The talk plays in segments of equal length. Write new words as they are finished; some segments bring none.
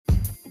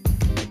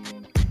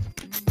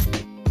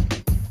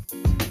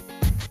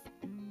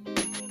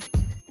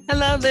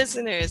Hello,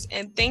 listeners,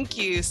 and thank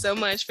you so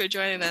much for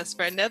joining us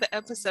for another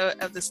episode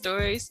of the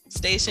Stories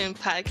Station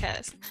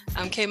podcast.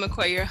 I'm Kay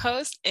McCoy, your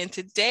host, and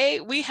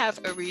today we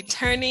have a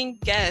returning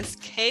guest,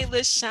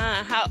 Kayla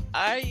Sean. How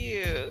are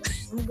you?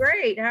 I'm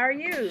great. How are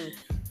you?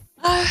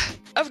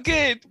 I'm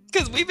good,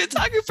 because we've been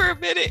talking for a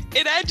minute,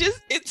 and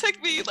it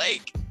took me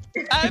like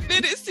 5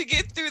 minutes to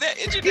get through that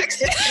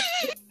introduction.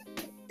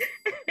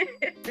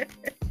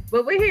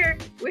 But we're here.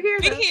 We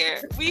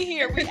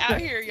out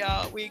here,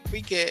 y'all. We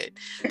good.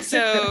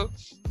 So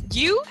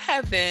you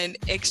have been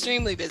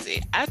extremely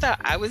busy. I thought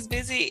I was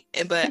busy,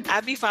 but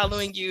I be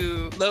following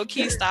you, low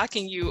key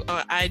stalking you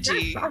on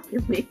IG. Not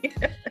stalking me.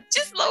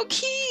 Just low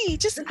key.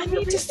 I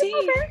need to see.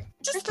 Okay.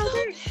 Just a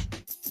little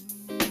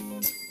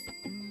bit.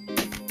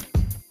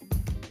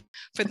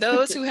 For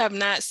those who have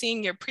not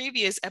seen your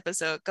previous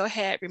episode, go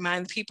ahead,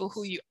 remind people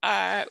who you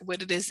are,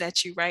 what it is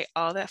that you write,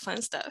 all that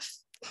fun stuff.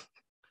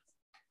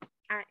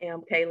 I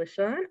am Kayla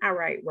Sean. I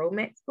write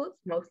romance books,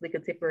 mostly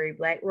contemporary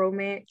Black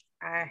romance.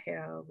 I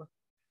have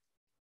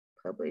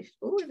published,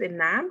 is it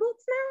 9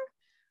 books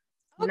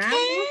now? Okay. 9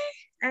 books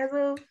as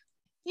of,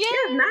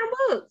 9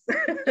 books.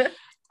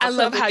 I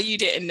love how you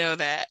didn't know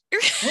that. I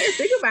didn't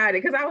think about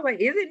it because I was like,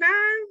 is it 9?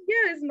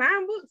 Yeah, it's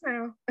 9 books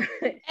now.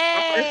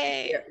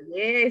 Hey.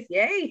 Yes,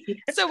 yay.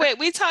 So wait,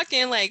 we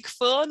talking like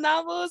full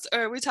novels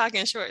or are we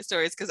talking short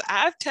stories? Because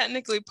I've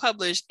technically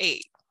published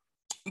 8,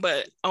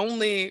 but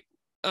only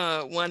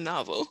 1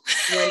 novel.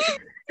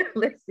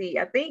 Let's see,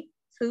 I think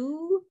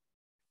 2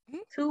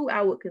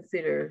 I would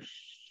consider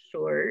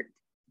short,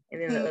 and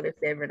then the other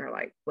 7 are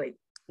like,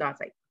 I'd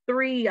say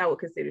 3 I would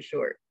consider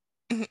short.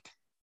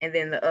 And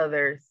then the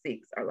other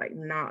 6 are like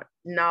not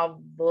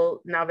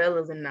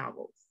novellas and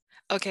novels.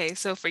 Okay,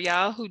 so for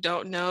y'all who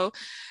don't know,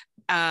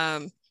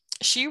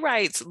 she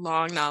writes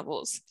long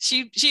novels.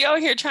 She out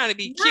here trying to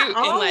be cute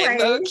and like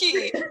low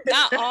key.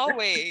 Not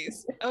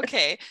always.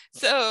 Okay,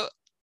 so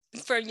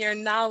for your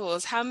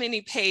novels, how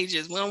many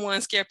pages? We don't want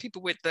to scare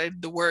people with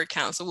the word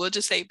count, so we'll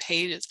just say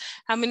pages.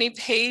 How many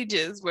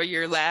pages were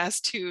your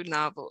last 2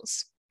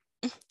 novels?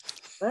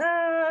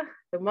 The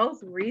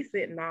most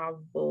recent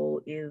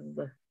novel is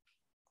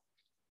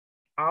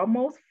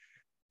almost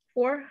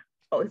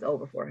it's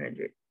over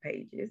 400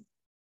 pages.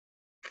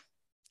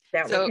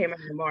 That one came out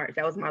in March.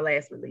 That was my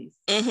last release.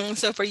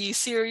 So for you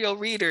serial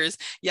readers,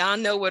 y'all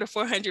know what a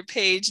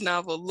 400-page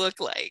novel look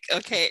like,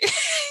 okay?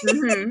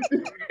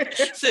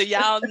 So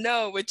y'all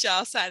know what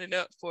y'all signing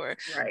up for.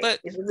 Right. But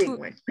it's a big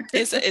one.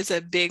 It's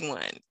a big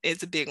one.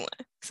 It's a big one.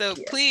 So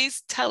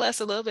please tell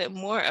us a little bit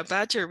more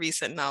about your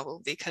recent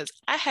novel because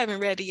I haven't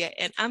read it yet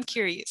and I'm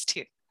curious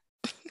too.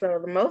 So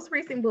the most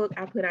recent book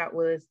I put out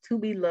was To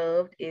Be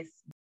Loved. It's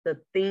the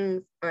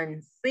Things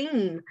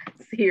Unseen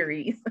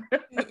series.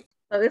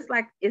 So is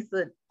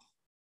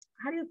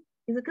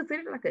it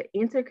considered like an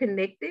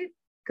interconnected?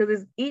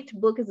 Because each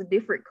book is a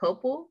different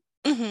couple,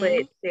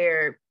 but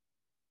they're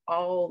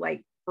all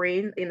like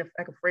friends in a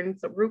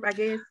friends group, I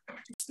guess.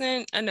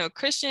 Then I know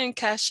Christian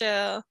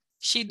Cashel,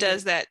 she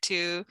does that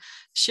too.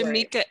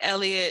 Shamika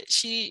Elliott,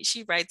 she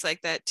writes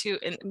like that too.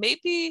 And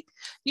maybe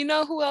you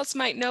know who else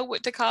might know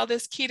what to call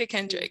this? Keita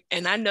Kendrick.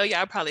 And I know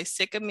y'all probably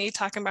sick of me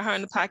talking about her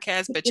on the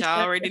podcast, but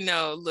y'all already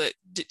know. Look,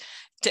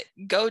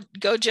 go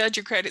judge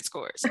your credit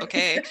scores,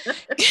 okay?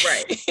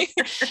 Right.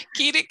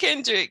 Keita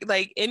Kendrick,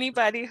 like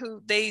anybody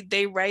who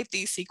they write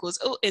these sequels.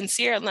 Oh, and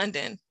Sierra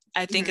London,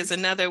 I think is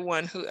another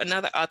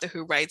author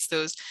who writes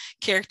those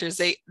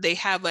characters. They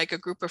have like a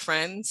group of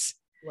friends.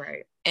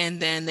 Right. And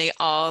then they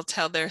all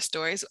tell their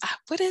stories.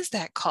 What is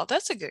that called?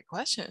 That's a good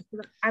question.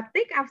 I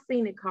think I've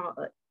seen it called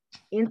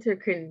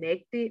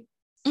interconnected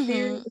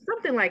series,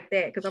 something like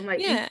that. Because I'm like,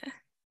 each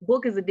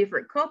book is a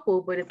different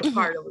couple, but it's a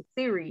part of a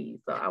series.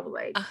 So I was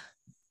like,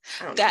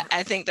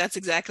 I think that's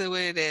exactly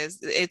what it is.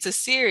 It's a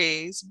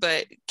series,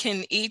 but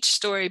can each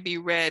story be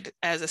read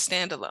as a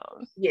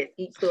standalone? Yes,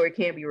 each story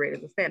can be read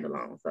as a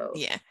standalone.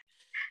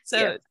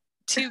 So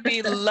To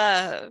Be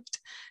Loved.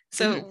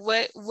 So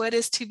what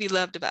is To Be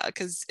Loved about?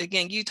 Because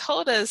again, you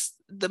told us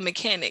the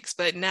mechanics,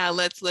 but now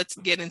let's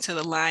get into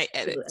the line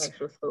edits. The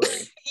actual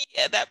story.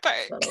 That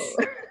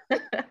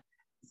part.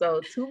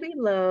 So To Be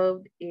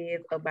Loved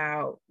is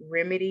about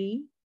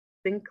Remedy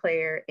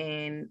Sinclair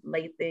and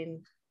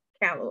Lathan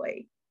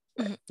Calloway.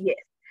 Yes.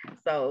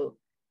 So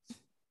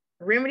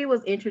Remedy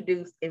was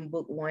introduced in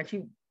book 1.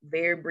 She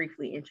very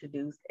briefly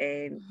introduced,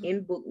 and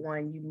in book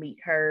 1 you meet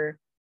her.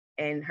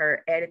 And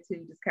her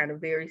attitude is kind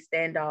of very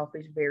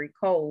standoffish, very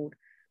cold,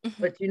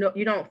 but you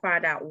don't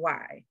find out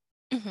why.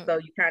 So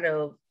you kind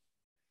of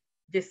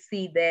just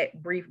see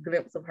that brief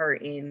glimpse of her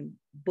in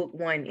book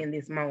 1 in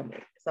this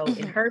moment. So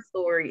in her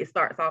story, it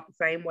starts off the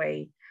same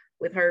way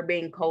with her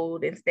being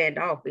cold and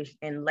standoffish,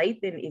 and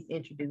Lathan is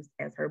introduced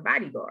as her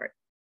bodyguard.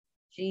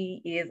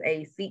 She is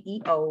a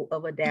CEO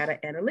of a data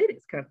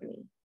analytics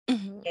company,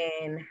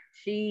 and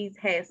she's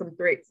had some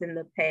threats in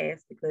the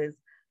past because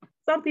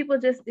some people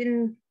just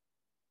didn't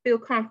feel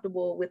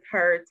comfortable with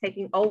her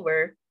taking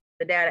over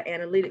the data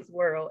analytics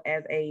world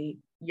as a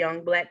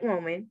young Black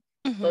woman.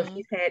 So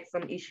she's had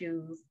some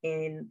issues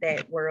in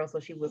that world. So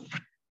she was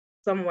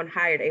someone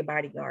hired a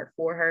bodyguard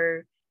for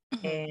her.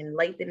 And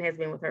Lathan has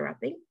been with her, I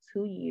think,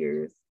 2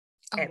 years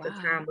at the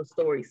time the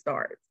story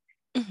starts.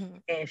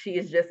 And she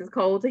is just as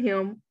cold to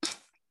him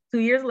 2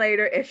 years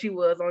later as she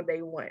was on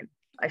day one.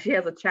 Like, she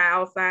has a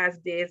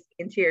child-sized desk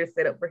and chair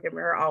set up for him in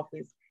her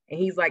office, and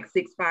he's like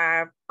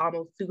 6'5",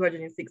 almost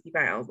 260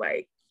 pounds.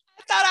 Like,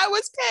 I thought I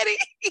was petty.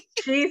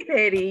 She's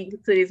petty to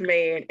this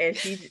man, and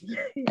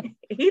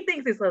he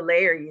thinks it's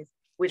hilarious,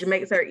 which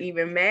makes her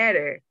even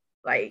madder.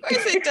 Like, of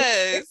course it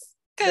does.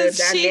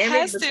 Because she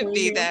has to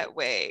be them, that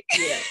way.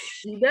 Yeah,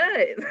 she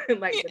does.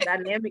 Like, the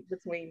dynamic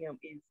between them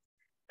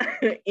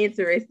is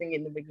interesting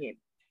in the beginning.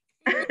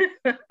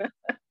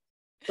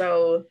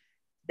 So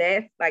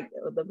that's like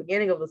the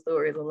beginning of the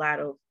story is a lot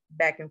of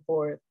back and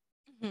forth.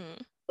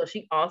 So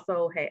she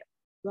also had,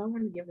 do I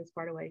want to give this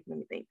part away? Let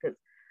me think, because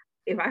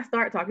if I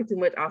start talking too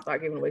much, I'll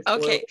start giving away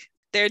spoilers. Okay,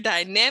 they're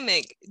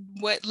dynamic.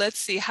 Let's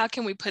see, how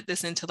can we put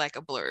this into like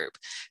a blurb?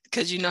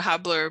 Because you know how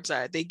blurbs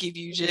are, they give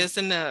you just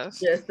enough.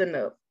 Just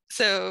enough.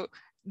 So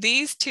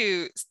these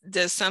two,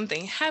 does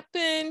something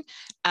happen?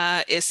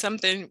 Is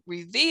something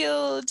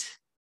revealed?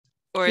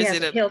 Or is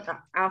it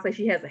I'll say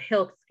she has a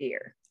health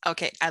scare.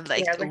 Okay, I like.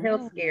 She has a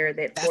health scare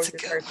that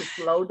forces her to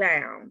slow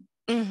down.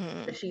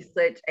 She's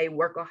such a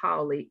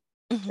workaholic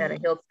that a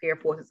health scare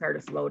forces her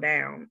to slow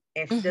down,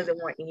 and she doesn't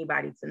want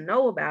anybody to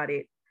know about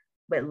it.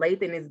 But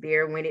Lathan is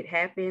there when it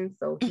happens,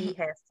 so he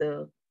has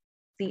to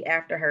see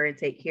after her and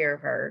take care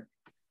of her.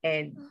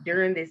 And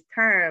during this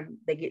time,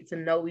 they get to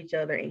know each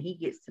other, and he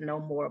gets to know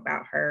more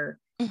about her,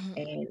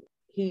 and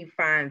he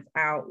finds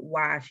out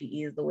why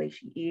she is the way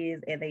she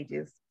is, and they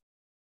just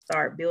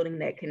start building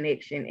that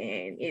connection,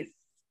 and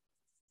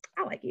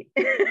I like it.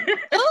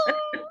 Oh,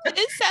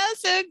 it sounds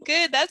so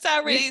good. That's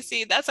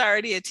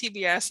already a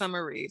TBR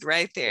summer read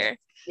right there.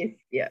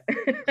 Yeah.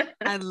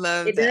 I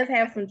love it. It does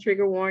have some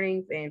trigger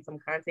warnings and some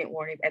content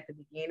warnings at the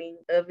beginning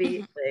of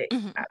it, but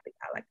I think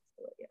I like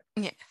the story.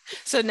 Yeah.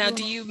 So now,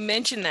 do you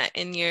mention that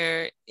in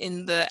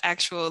the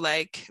actual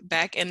like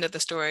back end of the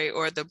story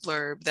or the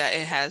blurb that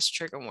it has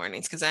trigger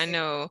warnings? Because I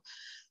know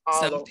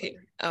some people.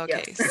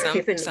 Okay, some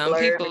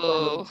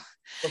people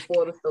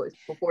before the story,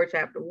 before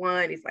chapter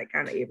 1, it's like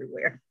kind of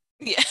everywhere.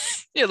 Yeah,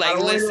 you're like, I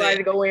don't want anybody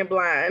to go in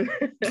blind.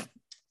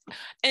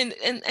 And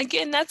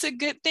again, that's a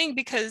good thing,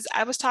 because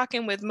I was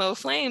talking with Mo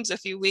Flames a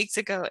few weeks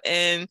ago,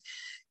 and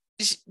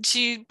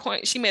she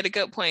made a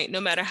good point.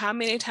 No matter how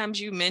many times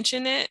you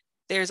mention it,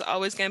 there's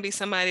always going to be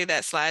somebody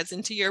that slides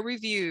into your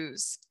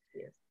reviews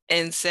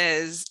and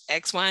says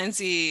X, Y, and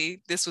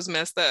Z, this was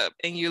messed up,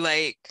 and you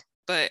like,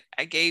 but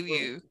I gave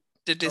you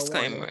the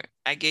disclaimer.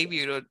 I gave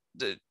you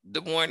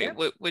the warning.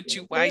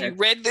 Why you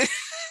read this?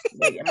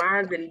 Yeah,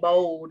 mine's in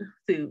bold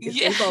too. It's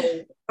in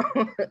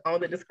bold on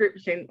the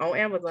description on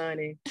Amazon,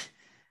 and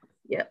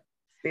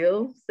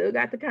still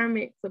got the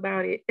comments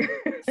about it.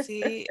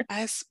 See,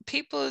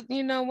 people,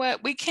 you know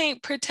what? We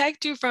can't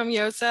protect you from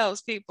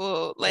yourselves,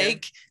 people.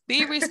 Like,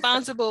 be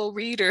responsible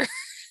reader.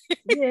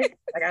 Yeah,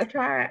 like I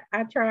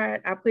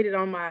tried. I put it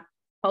on my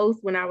post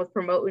when I was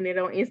promoting it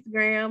on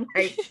Instagram,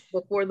 like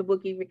before the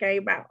book even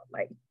came out.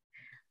 Like,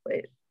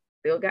 but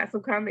still got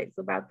some comments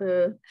about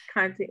the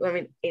content. I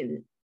mean,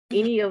 in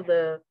any of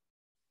the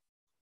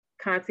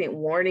content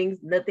warnings,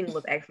 nothing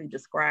was actually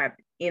described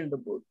in the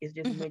book. It's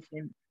just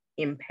mentioned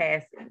in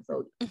passing.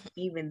 So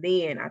even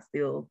then, I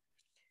still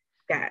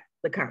got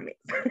the comments.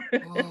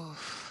 Oh,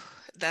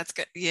 that's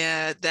good.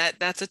 Yeah,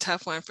 that's a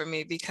tough one for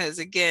me, because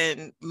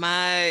again,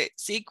 my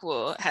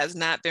sequel has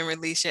not been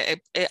released yet.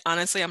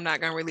 Honestly, I'm not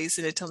going to release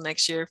it until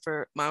next year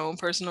for my own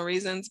personal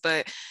reasons,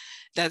 but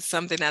that's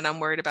something that I'm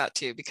worried about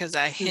too, because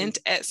I hint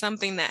at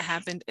something that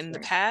happened in the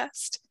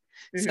past.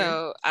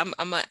 So I'm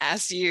gonna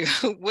ask you,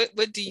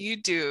 what do you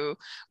do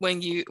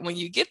when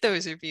you get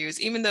those reviews,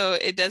 even though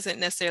it doesn't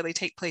necessarily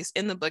take place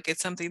in the book?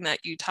 It's something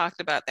that you talked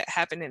about that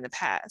happened in the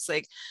past.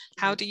 Like,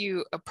 how do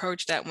you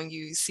approach that when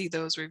you see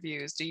those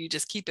reviews? Do you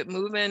just keep it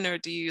moving, or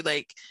do you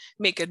like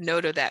make a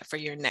note of that for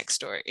your next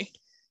story?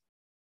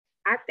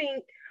 I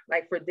think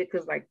for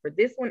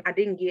this one, I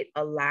didn't get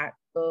a lot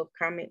of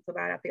comments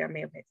about it. I think I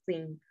may have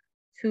seen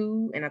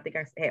 2, and I think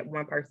I had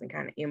one person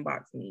kind of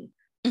inbox me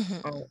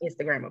on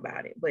Instagram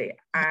about it.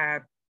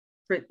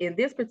 But in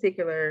this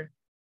particular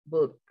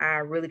book, I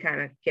really kind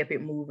of kept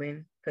it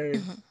moving,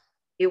 because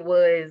it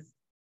was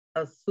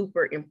a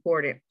super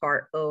important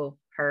part of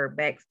her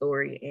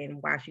backstory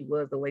and why she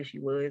was the way she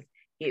was.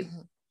 It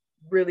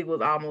really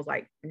was almost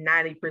like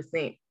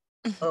 90%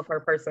 of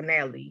her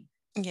personality.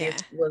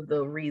 This was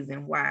the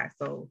reason why.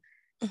 So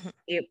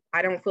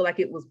I don't feel like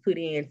it was put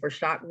in for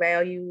shock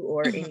value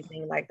or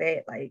anything like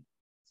that. Like,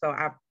 so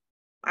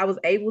I was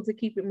able to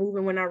keep it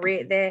moving when I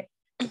read that,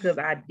 because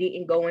I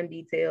didn't go in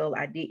detail.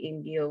 I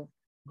didn't give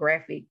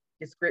graphic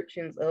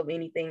descriptions of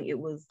anything. It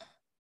was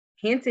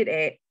hinted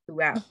at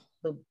throughout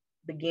the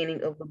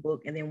beginning of the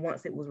book. And then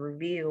once it was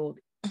revealed,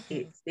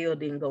 it still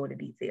didn't go into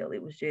detail.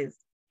 It was just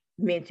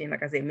mentioned,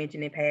 like I said,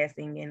 mentioned in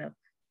passing and a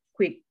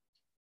quick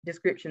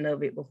description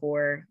of it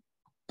before,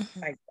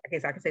 I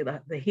guess I could say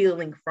the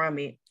healing from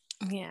it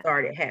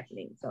started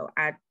happening. So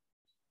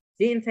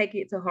didn't take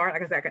it to heart.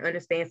 Like I said, I can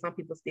understand some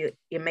people still,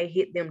 it may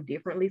hit them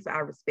differently. So I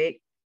respect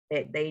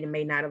that they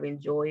may not have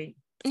enjoyed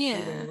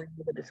even reading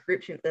the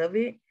description of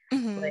it.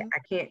 But I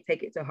can't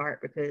take it to heart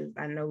because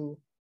I know,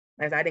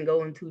 as I didn't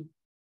go into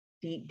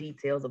deep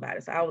details about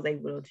it. So I was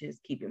able to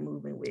just keep it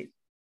moving with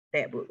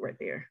that book right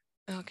there.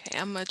 Okay,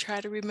 I'm gonna try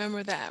to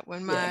remember that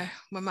when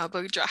my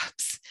book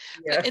drops.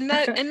 Yeah. And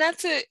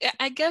that's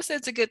I guess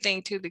that's a good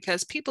thing too,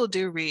 because people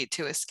do read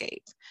to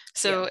escape.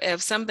 So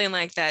if something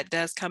like that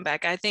does come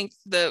back, I think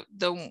the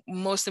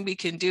most that we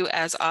can do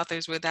as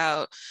authors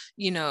without,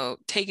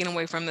 taking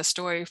away from the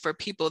story for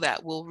people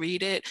that will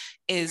read it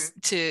is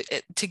to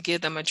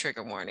give them a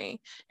trigger warning.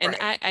 And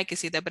I can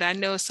see that, but I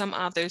know some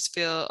authors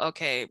feel,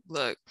 okay,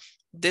 look,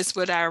 this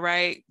what I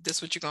write,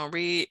 this what you're gonna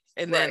read,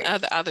 and then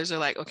other authors are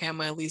like, okay, I'm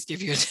gonna at least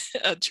give you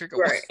a trigger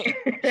warning.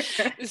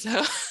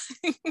 So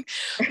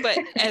but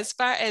as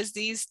far as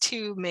these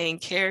two main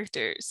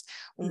characters,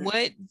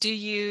 what do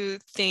you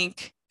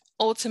think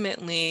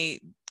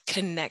ultimately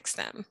connects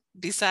them,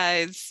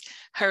 besides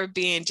her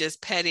being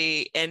just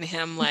petty and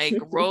him like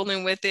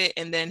rolling with it,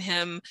 and then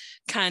him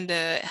kind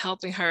of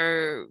helping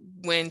her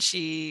when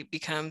she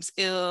becomes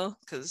ill?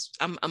 Because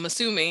I'm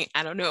assuming,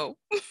 I don't know,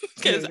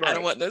 because I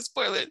don't want no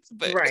spoilers,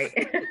 but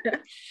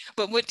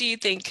but what do you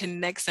think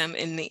connects them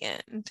in the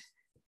end?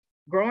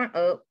 Growing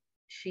up,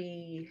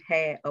 she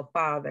had a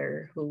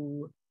father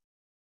who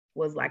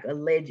was like a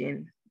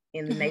legend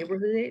in the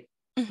neighborhood.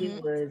 He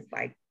was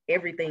like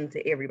everything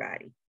to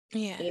everybody.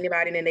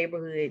 Anybody in the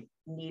neighborhood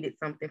needed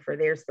something for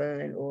their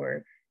son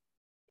or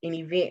an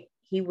event,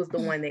 he was the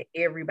one that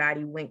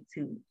everybody went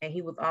to, and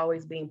he was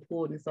always being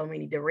pulled in so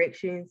many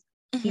directions.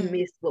 He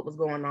missed what was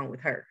going on with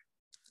her.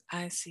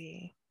 I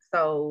see.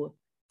 So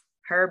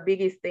her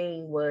biggest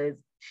thing was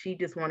she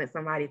just wanted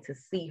somebody to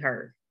see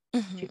her.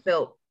 She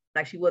felt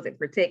like she wasn't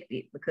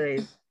protected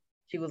because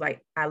she was like,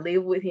 I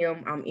live with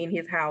him, I'm in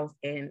his house,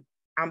 and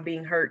I'm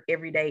being hurt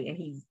every day, and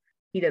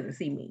he doesn't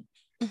see me.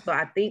 So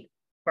I think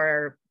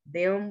for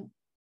them,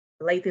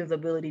 Lathan's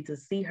ability to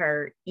see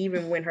her,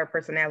 even when her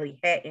personality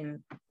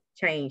hadn't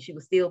changed, she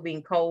was still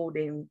being cold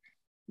and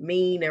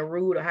mean and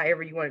rude, or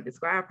however you want to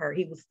describe her,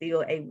 he was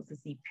still able to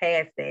see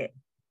past that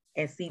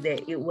and see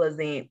that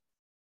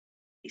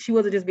she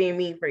wasn't just being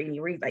mean for any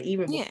reason. Like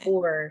even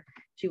before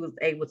she was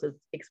able to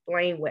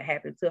explain what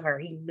happened to her,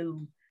 he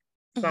knew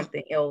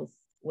something else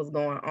was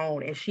going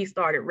on. And she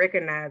started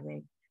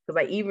recognizing, because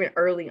like even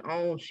early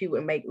on, she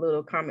would make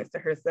little comments to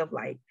herself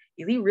like,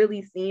 is he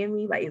really seeing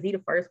me? Like, is he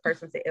the first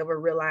person to ever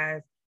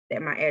realize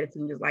that my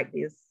attitude is like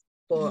this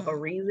for a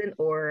reason?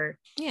 Or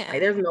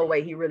like, there's no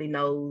way he really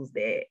knows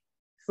that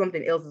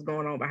something else is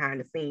going on behind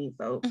the scenes.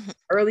 So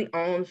early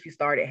on, she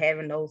started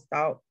having those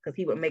thoughts because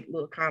he would make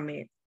little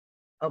comments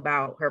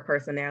about her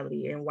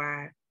personality and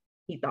why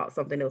he thought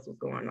something else was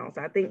going on.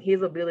 So I think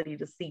his ability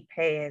to see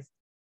past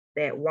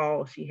that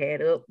wall she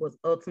had up was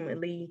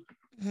ultimately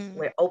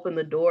what opened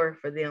the door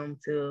for them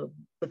to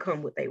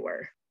become what they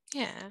were.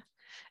 Yeah.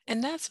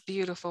 And that's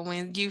beautiful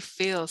when you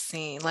feel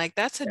seen. Like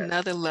that's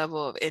another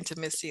level of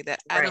intimacy that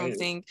I don't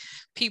think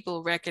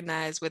people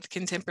recognize with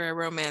contemporary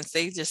romance.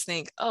 They just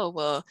think, oh,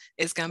 well,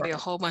 it's going to be a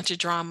whole bunch of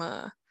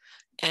drama.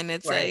 And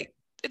it's like,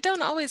 it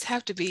don't always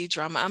have to be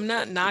drama. I'm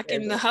not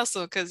knocking the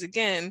hustle, because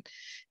again,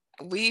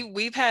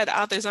 we've had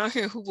authors on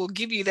here who will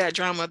give you that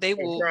drama. They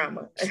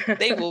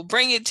will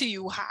bring it to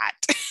you hot.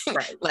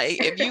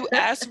 Like if you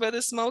ask for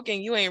the smoke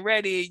and you ain't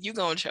ready, you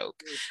gonna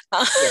choke.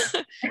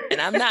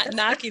 And I'm not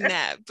knocking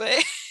that,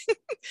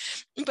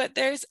 but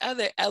there's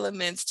other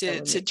elements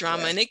to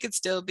drama, and it could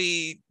still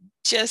be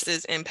just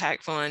as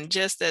impactful and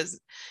just as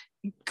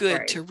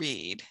good to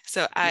read.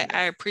 So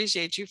I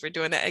appreciate you for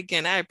doing that.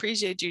 Again, I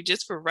appreciate you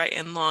just for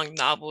writing long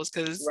novels,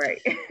 because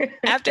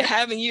after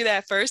having you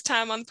that first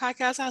time on the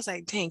podcast, I was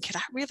like, dang, can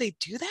I really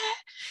do that?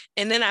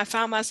 And then I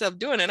found myself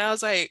doing it, and I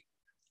was like,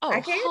 oh,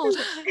 hold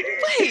on,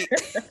 wait.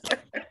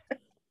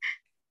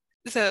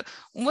 So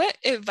what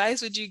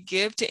advice would you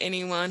give to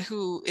anyone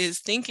who is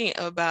thinking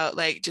about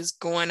like just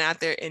going out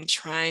there and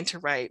trying to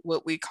write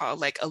what we call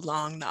like a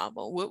long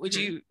novel? What would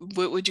you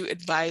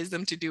advise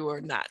them to do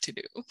or not to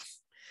do?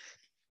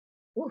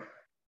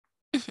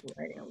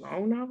 Writing a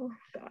long novel?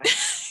 God.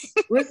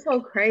 What's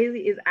so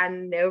crazy is I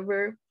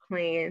never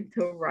plan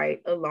to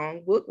write a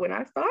long book when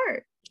I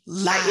start.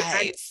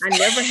 Lies. I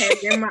never have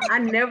it in my I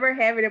never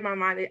have it in my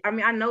mind. I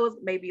mean, I know it's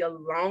maybe a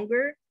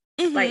longer,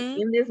 like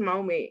in this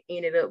moment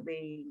ended up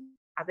being,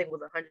 I think it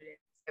was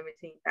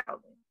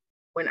 117,000.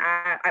 When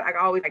I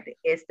always like to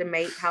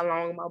estimate how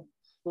long my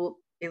book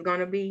is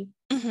gonna be.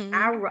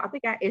 I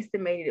think I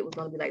estimated it was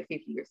gonna be like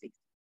 50 or 60.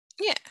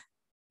 Yeah.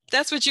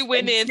 That's what you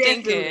went in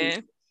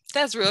thinking.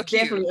 That's real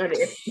cute. Definitely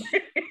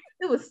underestimated.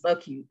 It was so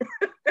cute.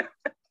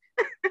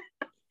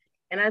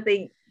 And I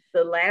think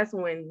the last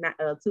one,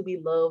 To Be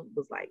Loved,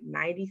 was like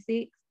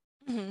 96.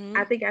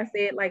 I think I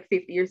said like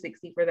 50 or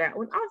 60 for that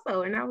one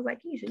also. And I was like,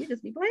 Keisha, you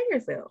just be playing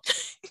yourself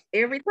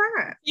every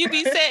time. You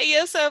be setting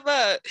yourself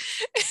up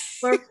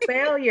for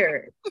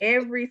failure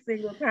every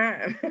single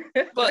time.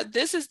 But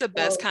this is the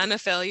best kind of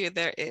failure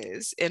there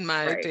is, in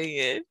my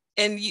opinion.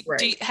 And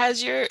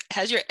has your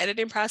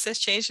editing process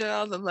changed at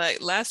all?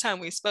 Like last time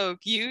we spoke,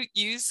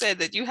 you said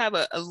that you have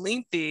a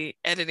lengthy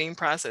editing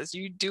process.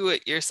 You do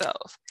it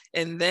yourself,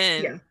 and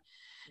then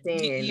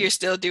you're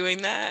still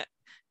doing that,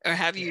 or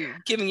have you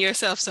given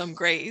yourself some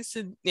grace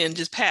and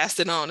just passed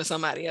it on to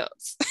somebody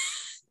else?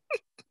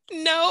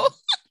 No.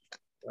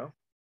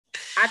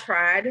 I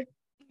tried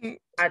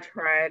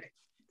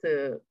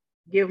to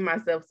give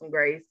myself some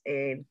grace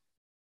and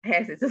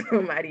pass it to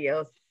somebody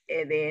else,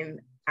 and then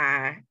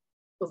I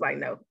was like,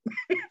 no.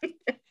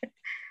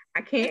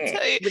 I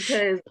can't,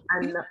 because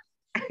I know,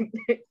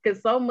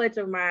 because so much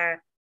of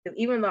because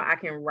even though I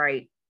can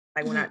write,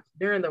 like when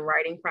during the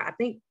writing I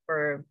think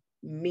for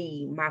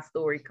me, my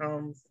story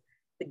comes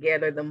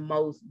together the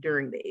most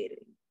during the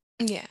editing.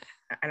 Yeah.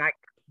 And I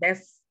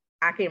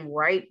can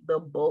write the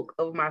bulk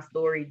of my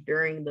story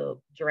during the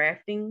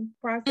drafting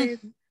process,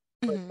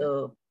 but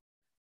the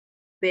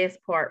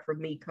best part for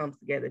me comes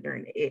together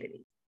during the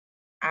editing.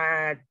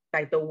 I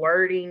like the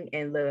wording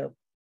and the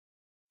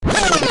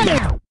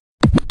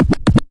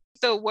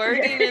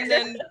wording, and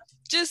then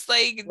just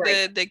like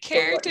the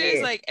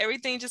characters, like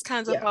everything just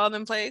kind of fall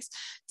in place.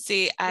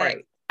 See,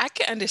 I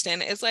can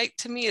understand it. It's like,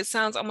 to me, it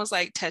sounds almost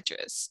like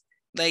Tetris.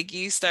 Like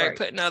you start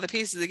putting all the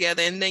pieces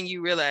together, and then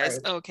you realize,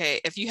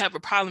 okay, if you have a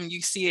problem,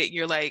 you see it,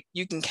 you're like,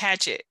 you can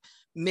catch it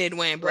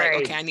midway and be like,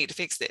 okay, I need to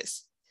fix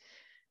this.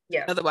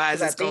 Yeah.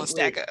 Otherwise, it's gonna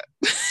stack up.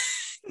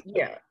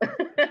 Yeah.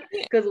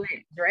 Because with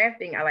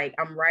drafting,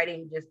 I'm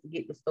writing just to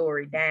get the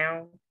story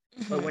down.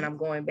 But when I'm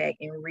going back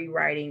and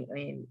rewriting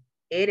and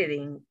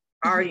editing,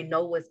 I already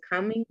know what's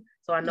coming.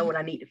 So I know what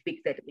I need to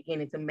fix at the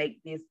beginning to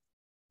make this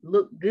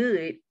look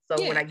good.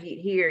 So when I get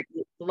here,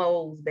 it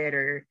flows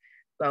better.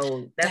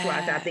 So that's why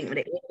I think when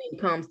the editing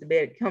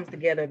comes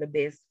together the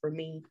best for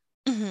me.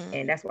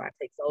 And that's why it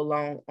takes so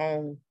long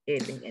on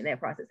editing. And that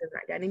process has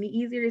not gotten any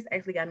easier. It's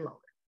actually gotten longer.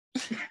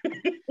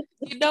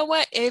 You know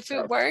what? If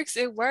it works,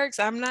 it works.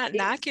 I'm not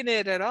knocking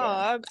it at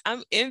all.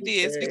 I'm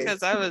envious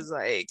because I was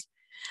like,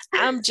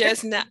 I'm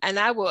just not, and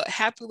I will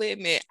happily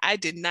admit, I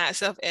did not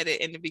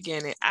self-edit in the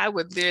beginning. I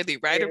would literally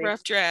write a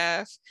rough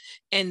draft,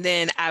 and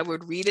then I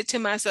would read it to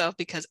myself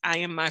because I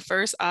am my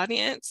first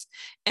audience.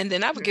 And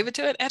then I would give it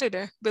to an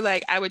editor. But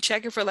like, I would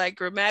check it for like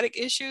grammatic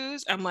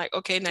issues. I'm like,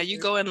 okay, now you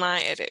go in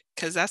line edit,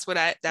 because that's what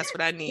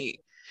I need.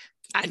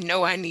 I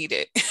know I need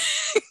it.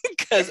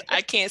 Because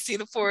I can't see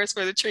the forest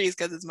for the trees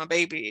because it's my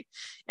baby,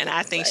 and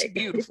I think she's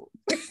beautiful.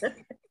 I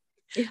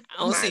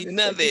don't see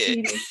none of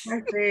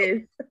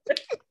it.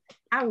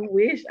 I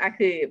wish I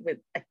could, but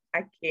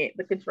I can't.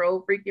 The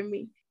control freak in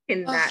me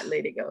cannot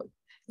let it go.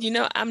 You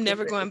know, I'm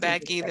never going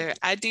back either.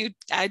 I do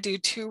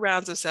 2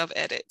 rounds of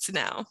self-edits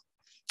now.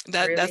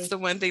 That's the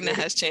one thing that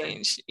has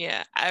changed.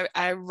 Yeah.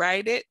 I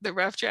write it, the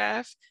rough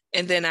draft,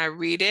 and then I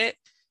read it,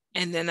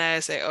 and then I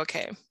say,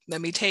 okay,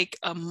 let me take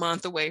a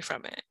month away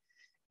from it.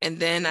 And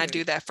then I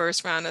do that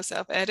first round of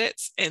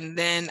self-edits, and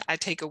then I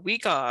take a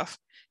week off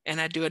and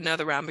I do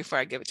another round before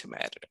I give it to my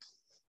editor.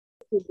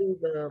 To do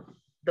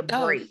the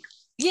break.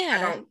 Yeah.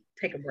 I don't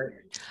take a break.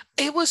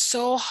 It was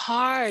so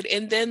hard.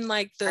 And then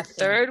like the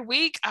third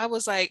week, I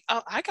was like,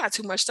 oh, I got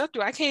too much stuff to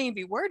do. I can't even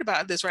be worried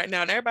about this right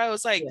now. And everybody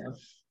was like,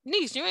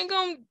 niece, you ain't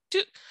gonna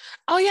do,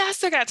 oh yeah, I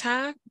still got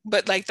time.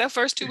 But like the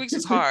first 2 weeks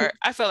was hard.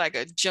 I felt like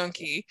a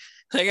junkie.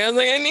 Like I was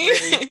like, I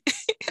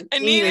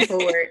need it. For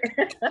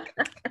it.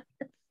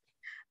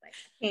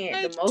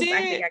 The most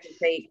I think I can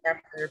take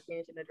after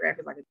finishing the draft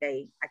is like a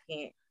day. I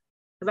can't,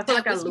 because I feel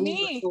like I lose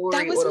the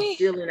story or the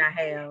feeling I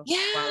have.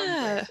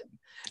 Yeah.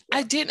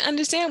 I didn't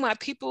understand why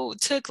people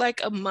took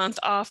like a month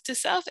off to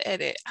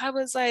self-edit. I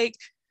was like,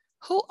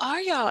 who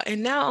are y'all?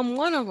 And now I'm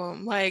one of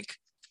them. Like,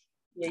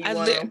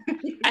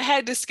 I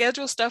had to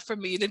schedule stuff for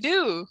me to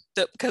do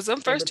because the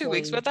first 2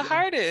 weeks were the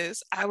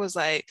hardest. I was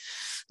like,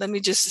 let me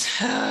do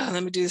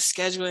the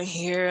scheduling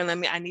here.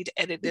 I need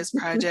to edit this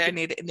project. I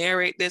need to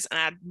narrate this. And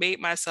I made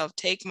myself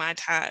take my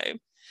time.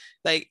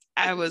 Like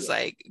I was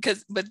like,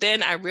 but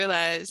then I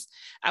realized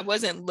I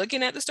wasn't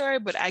looking at the story,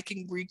 but I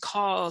can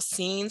recall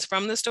scenes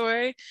from the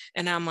story.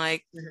 And I'm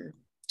like,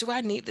 do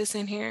I need this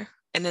in here?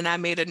 And then I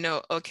made a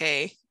note,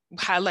 okay,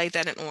 highlight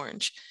that in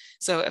orange.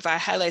 So if I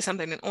highlight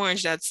something in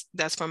orange,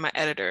 that's from my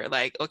editor.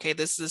 Like, okay,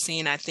 this is a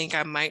scene I think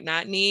I might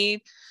not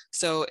need.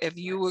 So if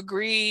you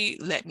agree,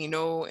 let me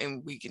know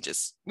and we can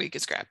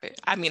scrap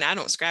it. I mean, I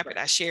don't scrap it.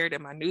 I share it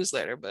in my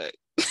newsletter, but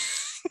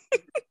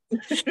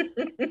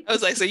I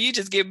was like, so you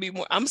just give me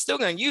more. I'm still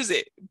going to use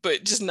it,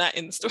 but just not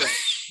in the story.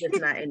 Just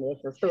not in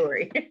the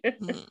story.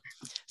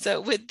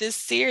 So with this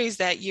series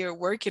that you're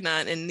working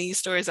on, and these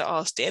stories are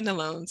all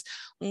standalones,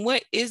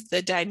 what is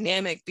the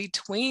dynamic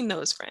between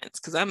those friends?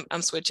 Because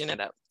I'm switching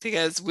it up,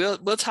 because we'll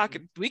talk.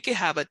 We could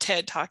have a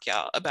TED talk,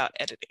 y'all, about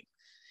editing.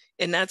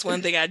 And that's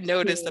one thing I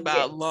noticed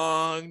about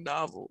long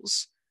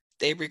novels.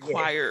 They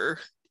require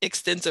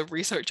extensive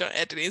research on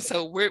editing.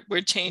 So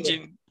we're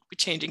changing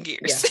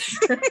gears.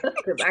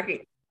 Because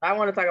I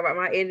want to talk about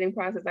my editing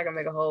process. I can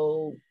make a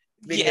whole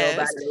video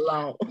about it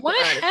alone. Why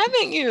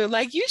haven't you?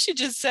 Like, you should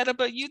just set up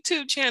a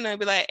YouTube channel and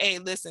be like, hey,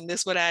 listen,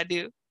 this is what I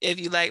do. if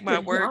you like my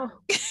work.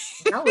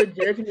 Y'all would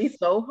judge me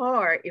so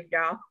hard if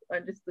y'all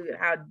understood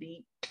how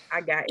deep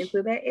I got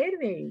into that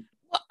editing.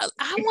 Well,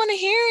 I want to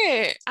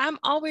hear it. I'm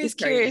always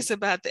curious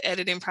about the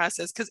editing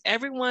process because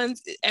everyone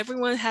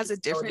has a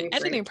different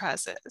editing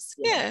process.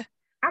 Yeah.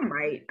 I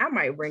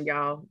might bring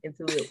y'all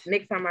into it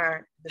next time I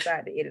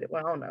decide to edit it.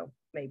 Well, I don't know,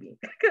 maybe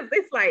because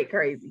it's like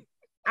crazy.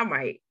 I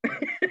might.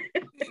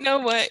 You know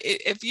what?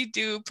 If you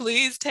do,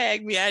 please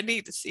tag me. I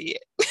need to see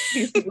it.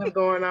 You see what's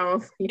going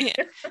on.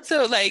 Yeah.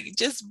 So like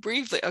just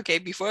briefly, okay,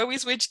 before we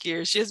switch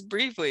gears, just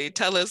briefly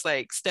tell us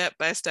like step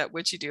by step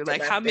what you do.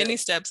 Like how many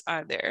steps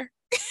are there?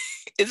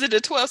 Is it a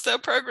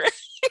 12-step program?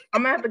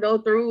 I'm gonna have to go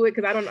through it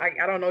because I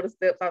don't know the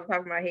steps off the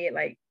top of my head,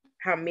 like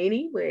how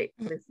many, but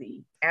let's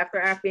see.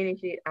 After I finish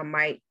it, I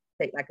might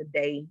take like a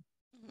day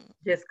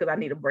just because I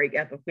need a break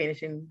after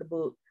finishing the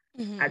book.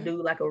 I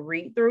do like a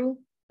read through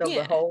of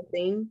the whole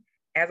thing.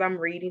 As I'm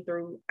reading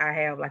through, I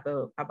have like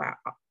I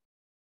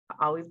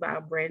always buy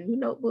a brand new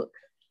notebook,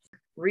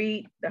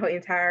 read the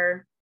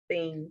entire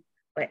thing,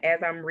 but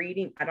as I'm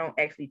reading, I don't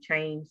actually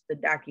change the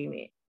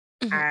document.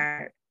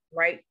 I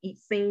write each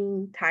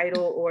scene,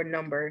 title, or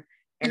number,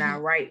 and I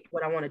write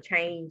what I want to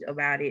change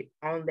about it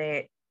on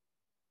that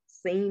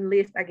scene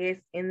list, I guess,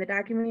 in the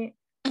document.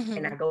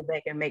 And I go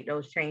back and make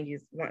those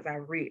changes once I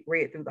read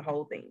through the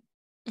whole thing.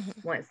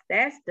 Once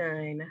that's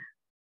done,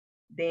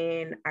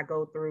 then I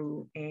go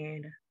through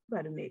and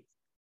what do I do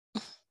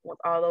next? Once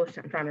all those,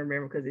 I'm trying to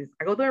remember because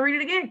I go through and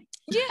read it again.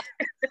 Yeah.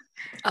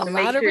 A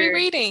lot of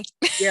rereading.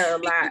 Yeah, a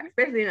lot,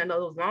 especially in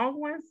those long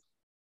ones.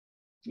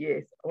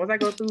 Yes. Once I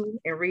go through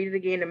and read it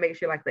again to make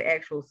sure like the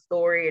actual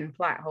story and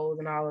plot holes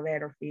and all of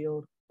that are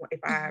filled. If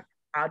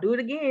I'll do it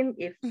again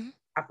if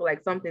I feel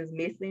like something's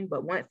missing.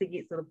 But once it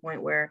gets to the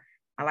point where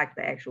I like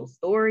the actual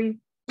story,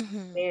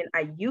 then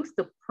I used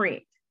to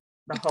print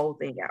the whole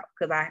thing out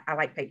because I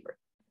like paper.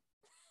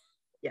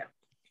 Yeah.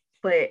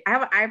 But I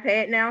have an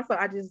iPad now, so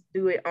I just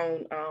do it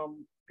on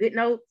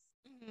GoodNotes,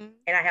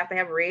 and I have to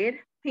have a red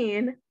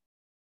pen,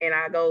 and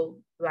I go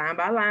line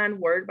by line,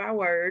 word by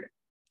word,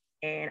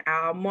 and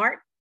I'll mark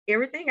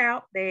everything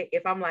out that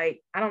if I'm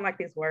like, I don't like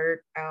this word,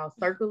 I'll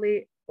circle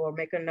it or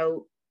make a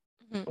note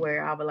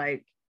where I'll be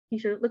like, you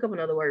should look up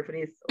another word for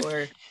this,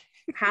 or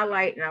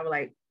highlight, and I'll be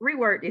like,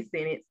 reword this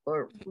sentence,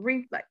 or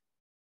like.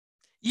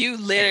 You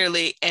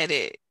literally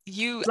edit.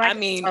 You, like I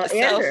mean,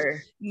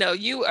 editor. No,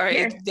 you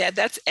are,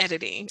 that's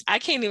editing. I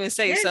can't even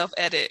say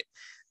self-edit.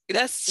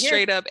 That's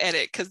straight up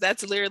edit, because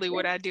that's literally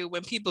what I do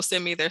when people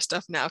send me their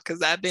stuff now,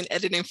 because I've been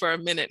editing for a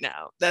minute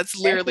now. That's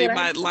literally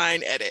my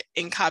line edit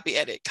and copy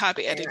edit,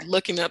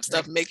 looking up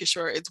stuff, making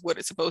sure it's what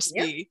it's supposed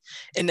to be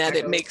and that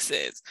it makes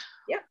sense.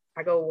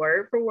 I go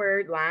word for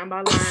word, line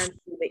by line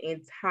through the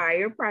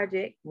entire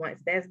project.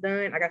 Once that's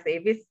done, like I say,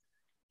 if it's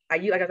I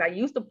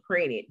used to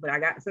print it, but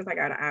since I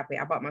got an iPad,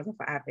 I bought myself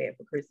an iPad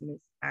for Christmas.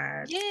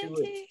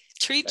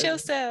 Treat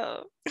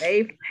yourself.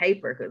 Save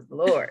paper, because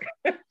Lord.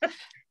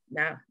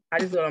 Now I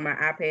just do it on my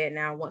iPad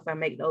now. Once I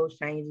make those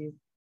changes,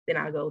 then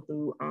I go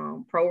through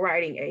Pro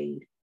Writing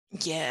Aid.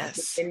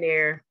 Yes. In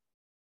there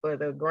for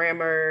the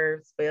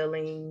grammar,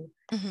 spelling,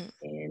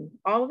 and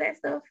all of that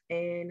stuff.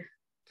 And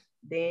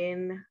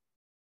then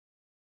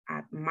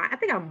I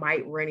think I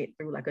might run it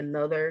through like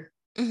another,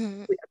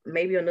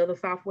 maybe another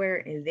software,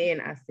 and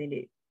then I send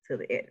it to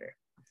the editor.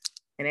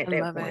 And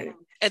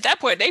at that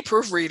point, they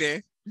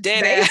proofreading.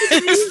 Dead ass.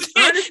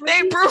 Honestly,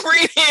 they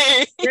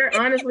proofreading.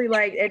 They're honestly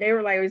like, and they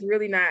were like, it's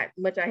really not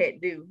much I had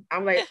to do.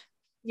 I'm like,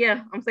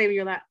 yeah, I'm saving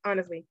you a lot,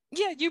 honestly.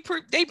 Yeah,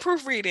 they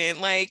proofreading,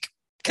 like,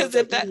 because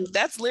if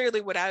that's literally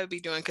what I would be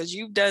doing, because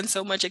you've done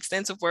so much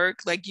extensive work.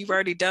 Like, you've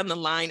already done the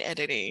line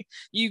editing,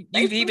 you've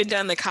even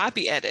done the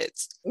copy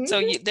edits,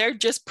 so they're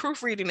just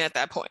proofreading at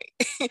that point.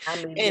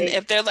 And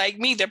if they're like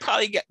me, they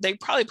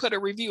probably put a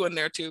review in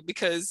there too,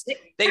 because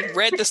they've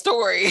read the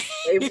story.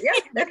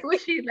 That's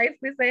what she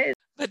basically said.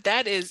 But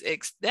that is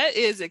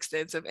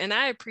extensive, and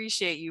I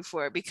appreciate you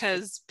for it,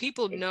 because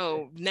people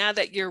know now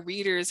that your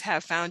readers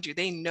have found you,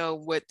 they know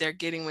what they're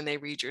getting when they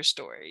read your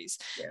stories.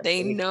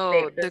 They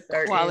know the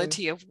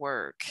quality of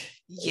work.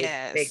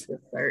 Yes, expect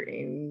a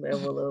certain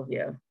level of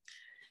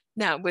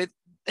Now, with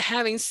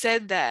having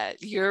said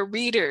that, your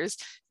readers,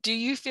 do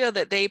you feel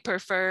that they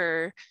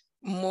prefer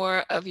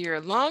more of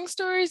your long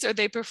stories, or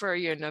they prefer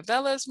your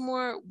novellas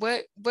more?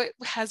 What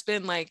has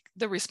been like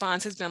the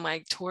response has been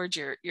like towards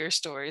your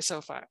story so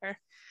far?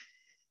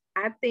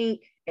 I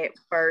think at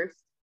first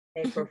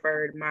they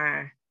preferred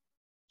my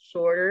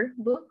shorter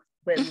books,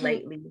 but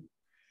lately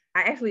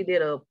I actually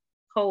did a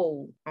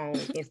poll on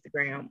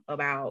Instagram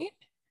about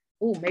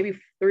maybe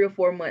 3 or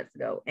 4 months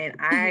ago, and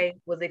I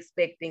was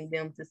expecting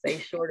them to say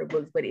shorter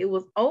books, but it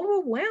was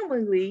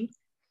overwhelmingly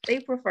they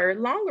preferred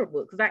longer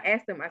books. Because I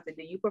asked them, I said,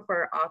 do you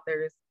prefer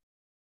authors,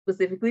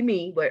 specifically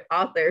me, but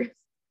authors,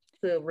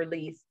 to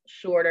release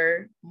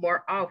shorter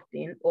more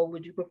often, or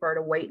would you prefer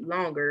to wait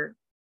longer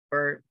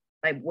for,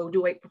 like, would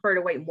you prefer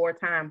to wait more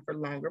time for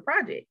longer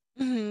projects?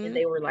 And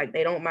they were like,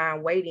 they don't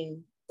mind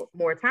waiting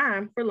more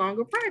time for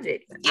longer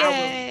projects.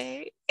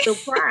 Yay. I was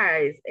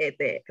surprised at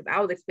that, because I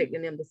was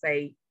expecting them to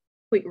say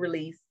quick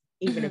release,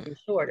 even if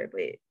it's shorter.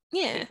 But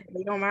yeah,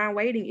 they don't mind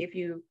waiting if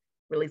you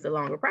release a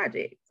longer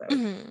project.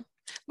 So.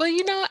 Well,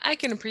 you know, I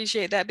can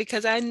appreciate that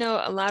because I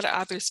know a lot of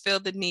authors feel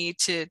the need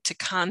to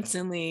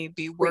constantly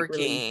be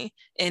working,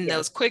 and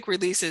those quick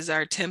releases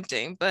are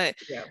tempting. But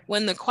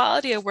when the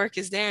quality of work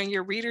is there and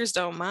your readers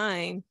don't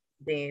mind,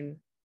 then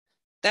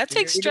that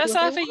takes stress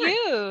off of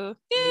you.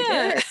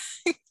 Yeah.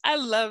 I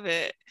love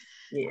it.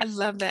 Yeah. I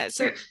love that.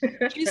 So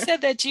you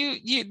said that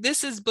you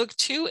this is book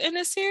 2 in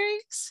a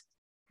series?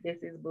 This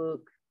is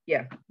book,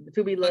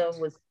 To Be Loved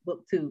was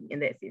book 2 in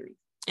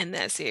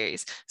that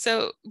series.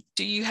 So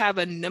do you have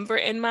a number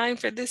in mind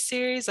for this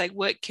series? Like,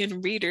 what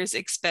can readers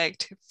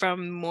expect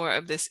from more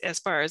of this as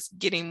far as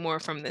getting more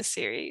from this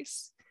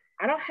series?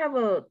 I don't have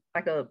a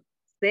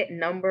set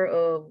number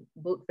of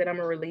books that I'm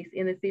gonna release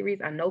in the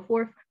series. I know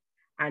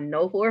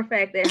for a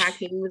fact that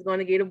Hakeem is going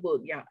to get a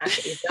book, y'all.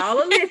 If y'all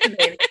are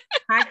listening,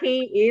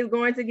 Hakeem is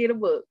going to get a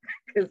book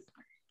because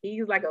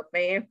he's like a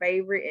fan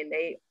favorite, and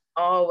it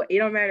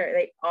don't matter.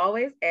 They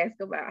always ask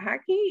about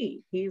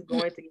Hakeem. He's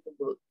going to get a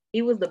book.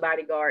 He was the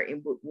bodyguard in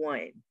book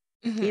 1.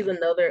 He's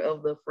another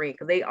of the friends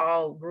because they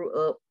all grew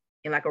up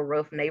in like a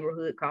rough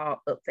neighborhood called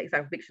Uptown. It's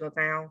like a fictional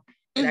town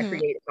that I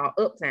created called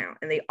Uptown,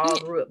 and they all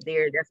grew up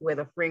there. That's where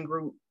the friend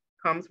group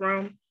comes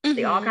from.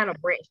 They all kind of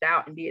branched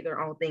out and did their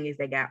own thing as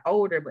they got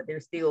older, but they're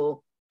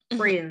still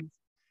friends.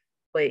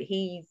 But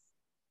he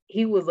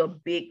was a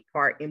big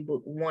part in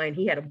book 1.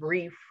 He had a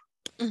brief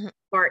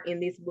part in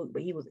this book,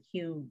 but he was a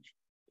huge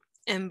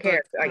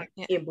character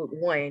in book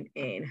 1,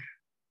 and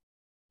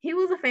he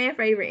was a fan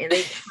favorite, and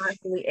they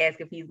constantly ask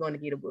if he's going to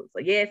get a book. So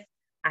yes,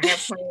 I have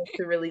plans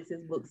to release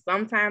his book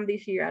sometime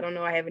this year. I don't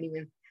know. I haven't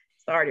even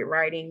started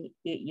writing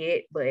it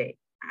yet, but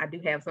I do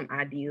have some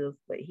ideas,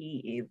 but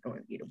he is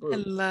going to get a book. I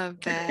love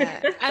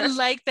that. I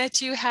like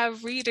that you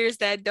have readers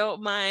that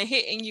don't mind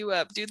hitting you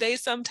up. Do they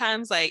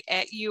sometimes like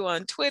at you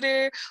on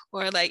Twitter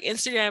or like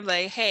Instagram,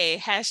 like, hey,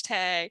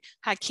 hashtag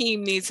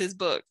Hakeem needs his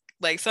book,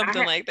 like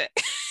something like that?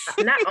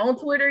 Not on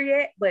Twitter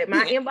yet, but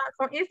my inbox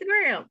on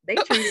Instagram, they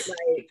treat it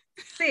like,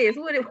 sis,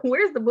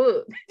 where's the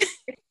book?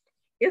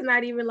 It's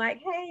not even like,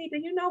 hey, do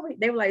you know?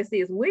 They were like,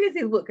 sis, when is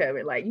his book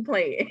coming? Like, you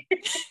playing?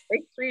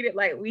 They treat it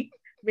like we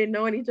been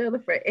knowing each other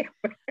forever.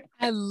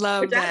 I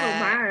love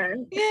that. I don't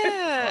mind.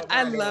 Yeah,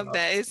 I love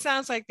that. It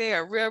sounds like they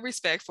are real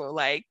respectful.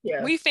 Like,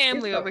 we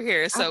family over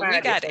here, so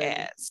we got to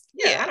ask.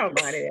 Yeah, I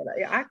don't mind it.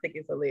 I think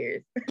it's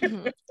hilarious.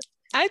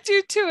 I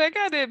do too. I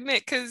got to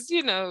admit, because,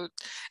 you know,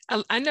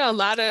 I know a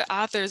lot of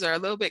authors are a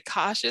little bit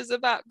cautious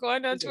about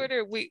going on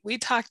Twitter. We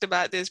talked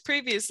about this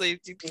previously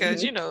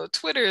because, you know,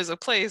 Twitter is a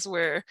place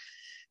where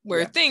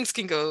things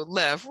can go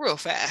left real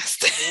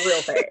fast.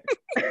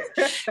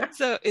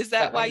 So is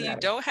that why you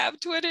don't have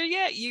Twitter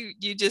yet? You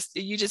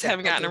just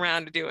haven't gotten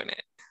around to doing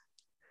it.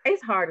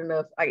 It's hard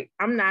enough. Like,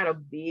 I'm not a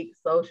big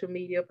social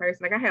media person.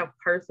 Like, I have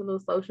personal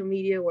social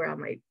media where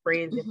I'm like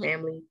friends and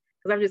family,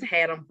 because I've just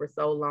had them for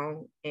so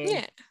long.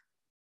 And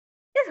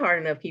it's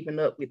hard enough keeping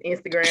up with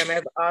Instagram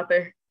as an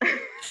author.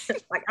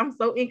 Like, I'm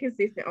so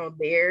inconsistent on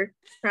there,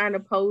 trying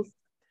to post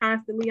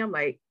constantly. I'm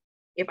like,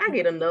 if I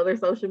get another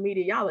social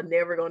media, y'all are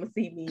never going to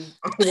see me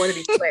on one of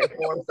these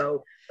platforms.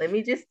 So let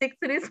me just stick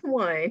to this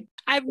one.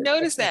 I've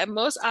noticed that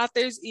most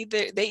authors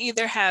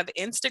either have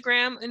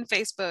Instagram and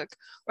Facebook,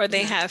 or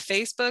they have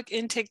Facebook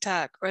and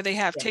TikTok, or they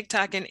have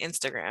TikTok and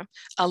Instagram.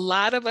 A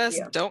lot of us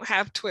don't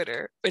have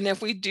Twitter. And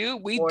if we do,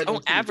 we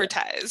don't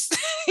advertise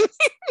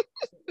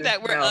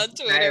that we're on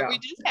Twitter. We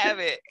just have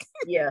it.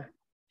 Yeah.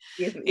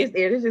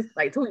 It's just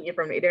like tweeting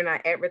from it. They're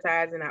not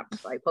advertising, not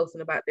like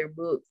posting about their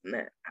books and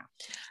that.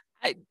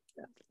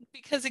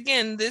 Because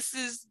again, this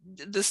is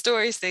the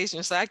story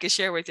station, so I can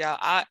share with y'all.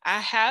 I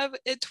have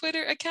a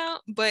Twitter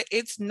account, but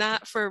it's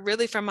not for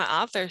my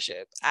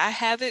authorship. I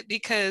have it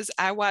because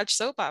I watch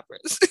soap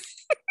operas.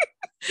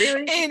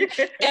 Really? And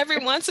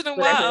every once in a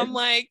while, I'm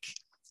like,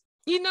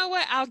 you know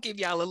what? I'll give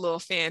y'all a little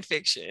fan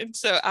fiction.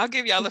 So I'll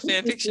give y'all a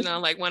fan fiction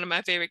on like one of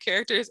my favorite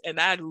characters, and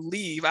I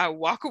leave. I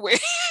walk away.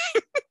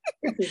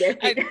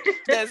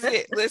 That's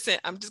it. Listen,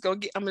 I'm just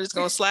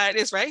gonna slide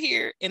this right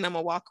here, and I'm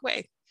gonna walk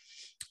away.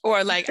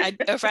 Or like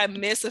if I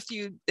miss a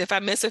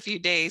few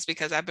days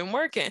because I've been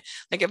working,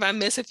 like if I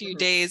miss a few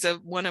days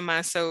of one of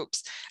my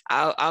soaps,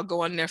 I'll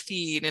go on their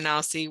feed and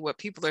I'll see what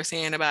people are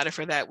saying about it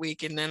for that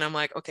week, and then I'm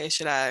like, okay,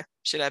 should I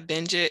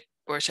binge it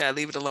or should I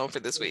leave it alone for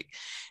this week?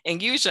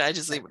 And usually I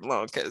just leave it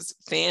alone because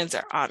fans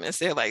are honest.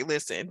 They're like,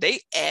 listen,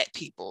 they add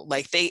people,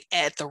 like they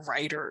add the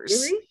writers.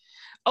 Really?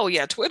 Oh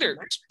yeah, Twitter.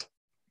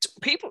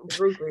 People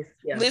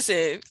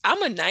listen,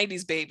 I'm a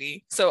 90s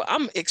baby, so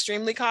I'm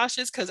extremely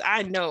cautious because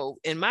I know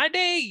in my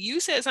day,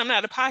 you said something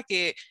out of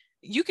pocket,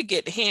 you could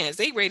get the hands.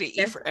 They rated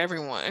E for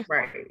everyone.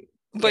 Right.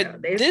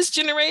 But this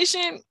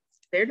generation,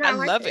 they're not.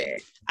 I love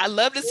it. I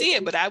love to see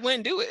it, but I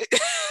wouldn't do it.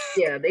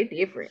 Yeah, they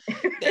different.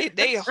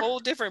 they a whole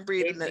different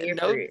breed.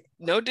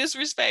 No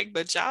disrespect,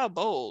 but y'all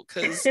bold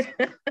because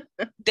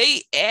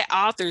they add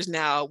authors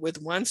now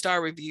with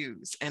 1-star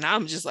reviews, and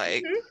I'm just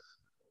like,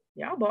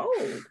 y'all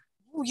bold.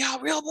 Oh, y'all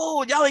real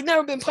bold. Y'all ain't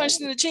never been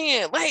punched in the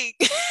chin. Like,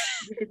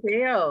 you can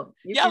tell.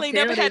 Y'all ain't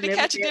never had to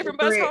catch a different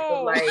bus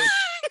home. Like,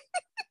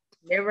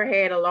 Never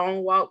had a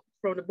long walk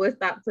from the bus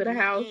stop to the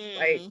house,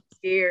 like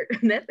scared.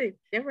 Nothing.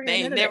 Never had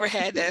They none of never that.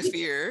 had that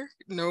fear.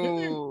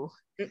 No.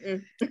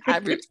 Mm-mm.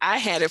 I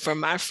had it from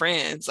my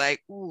friends. Like,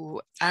 ooh,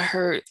 I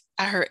heard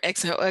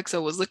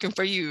XOXO was looking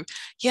for you.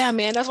 Yeah,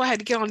 man, that's why I had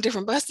to get on a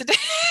different bus today.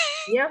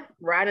 Yeah,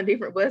 ride a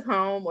different bus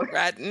home or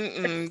Right?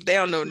 They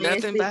don't know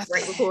nothing about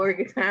right that. before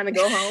it's time to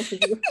go home.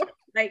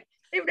 Like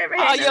they've never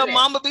had Oh, none your of that.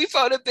 mama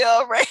before the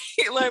bell, right?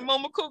 Like,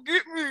 mama, come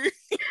get me.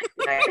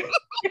 Like,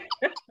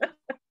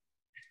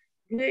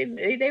 they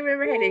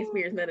never had to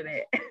experience none of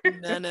that.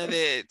 None of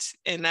it.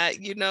 And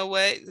you know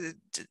what?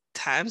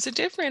 Times are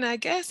different, I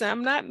guess.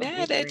 I'm not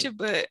mad at you,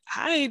 but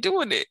I ain't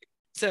doing it.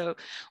 So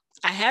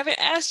I haven't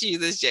asked you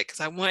this yet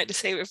because I wanted to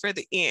save it for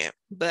the end.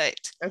 But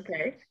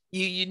Okay.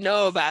 You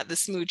know about the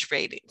smooch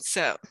rating.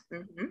 So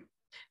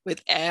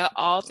with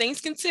all things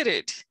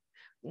considered,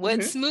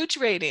 what smooch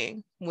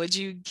rating would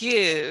you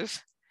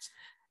give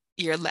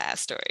your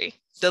last story?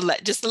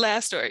 Just the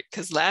last story,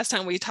 because last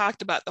time we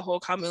talked about the whole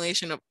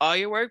combination of all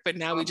your work, but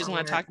now we just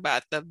want to talk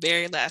about the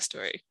very last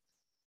story.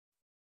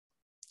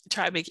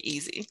 Try to make it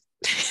easy.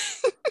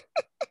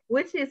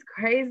 Which is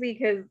crazy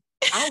because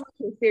I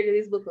would consider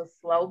this book a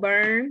slow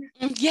burn.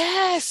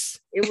 Yes.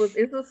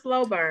 It's a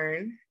slow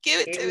burn.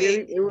 Give it to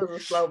me. It was a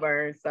slow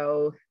burn.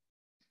 So,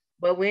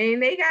 but when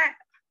they got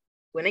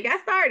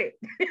started,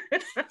 I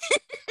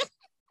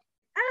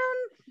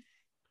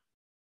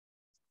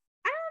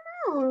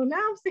don't know.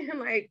 Now I'm sitting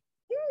like,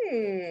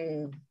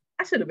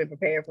 I should have been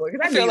prepared for it.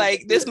 I feel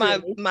like this my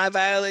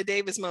Viola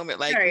Davis moment.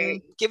 Like, right.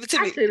 Give it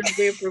to me. I should have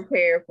been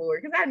prepared for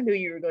it because I knew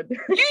you were going to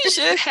do it. You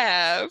should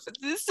have.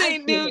 This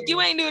ain't new. You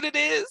ain't new to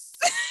this.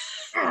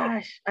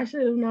 Gosh, I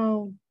should have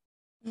known.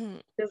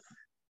 Because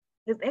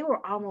they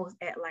were almost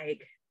at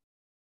like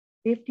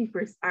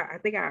 50%. I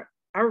think I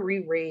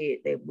reread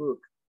that book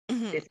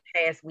this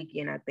past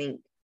weekend. I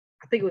think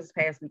it was this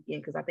past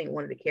weekend because I think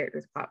one of the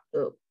characters popped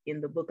up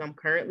in the book I'm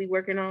currently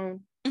working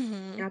on.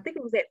 And I think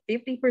it was at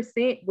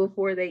 50%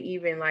 before they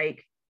even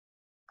like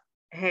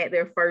had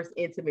their first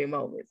intimate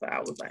moment. So I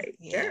was like,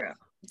 girl,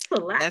 it's a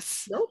lot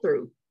to go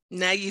through.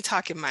 Now you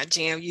talking my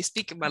jam. You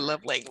speaking my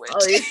love language. Oh,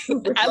 it's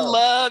super slow. I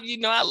love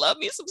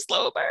me some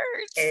slow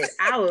burns. And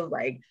I was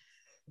like,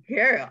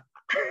 girl,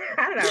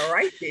 how did I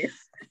write this?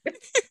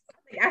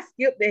 I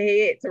skipped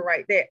ahead to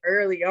write that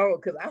early on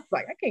because I was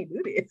like, I can't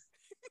do this.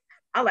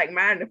 I like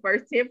mine the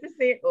first 10%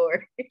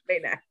 or they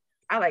not.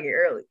 I like it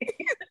early.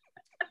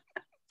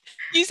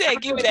 You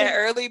said give me that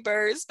early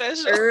bird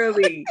special.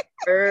 Early.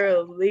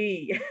 So,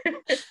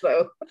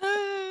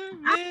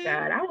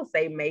 God, I would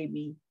say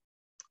maybe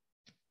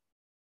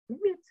a 2.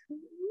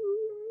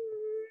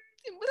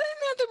 There's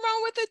nothing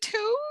wrong with a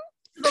 2.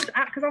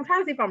 Because I'm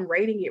trying to see if I'm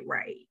rating it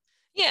right.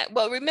 Yeah,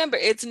 well, remember,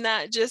 it's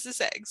not just the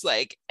sex,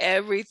 like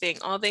everything,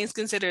 all things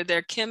considered,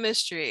 their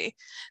chemistry,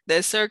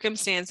 the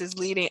circumstances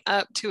leading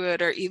up to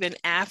it, or even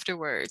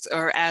afterwards,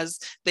 or as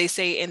they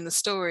say in the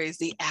stories,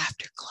 the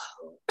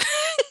afterglow.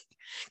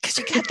 Because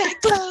you got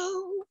that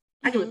glow.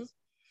 I give it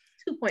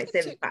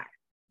 2.75.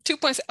 2.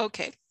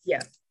 Okay. Yeah.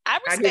 I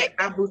respect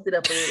I boosted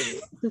up a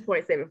little bit.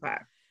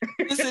 2.75.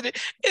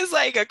 It's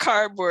like a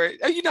cardboard.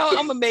 I'm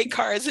gonna make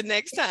cards the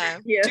next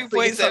time. Yeah,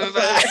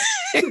 2.75.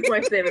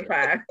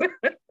 2.75.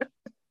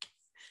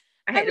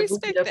 I had to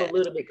boost it up a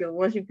little bit because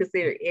once you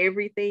consider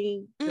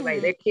everything,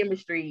 like their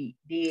chemistry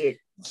did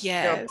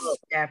jump up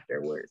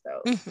afterwards.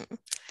 So,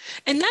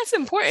 and that's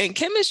important.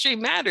 Chemistry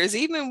matters,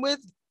 even with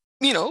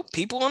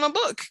people on a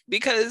book,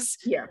 because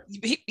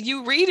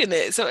you reading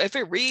it. So if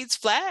it reads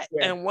flat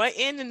and one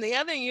end and the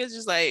other, and you're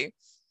just like,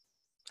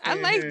 I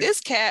like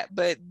this cat,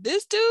 but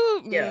this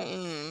dude,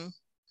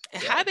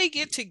 how they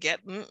get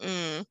together?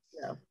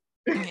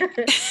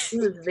 She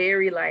was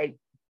very like,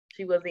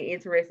 she wasn't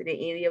interested in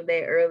any of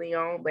that early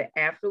on, but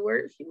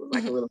afterwards she was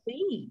like a little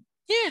fiend.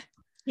 Yeah.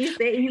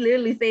 He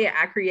literally said,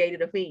 I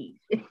created a fiend.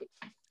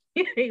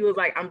 He was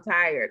like, I'm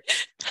tired.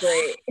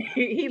 But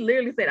he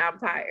literally said, I'm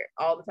tired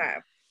all the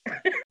time.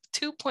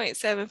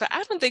 2.75.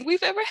 I don't think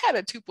we've ever had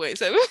a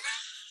 2.7.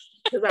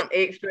 Because I'm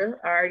extra.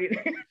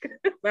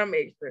 I'm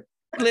extra.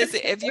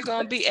 Listen, if you're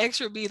gonna be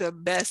extra, be the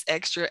best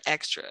extra.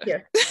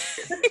 Yeah.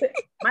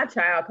 My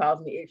child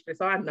calls me extra,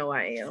 so I know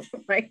I am.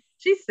 Like,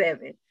 she's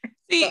 7.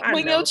 See, so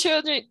when your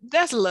children,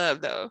 that's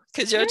love though,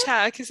 because your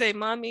child can say,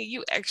 "Mommy,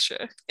 you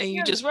extra," and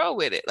you just roll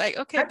with it. Like,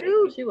 okay, I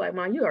do. She's like,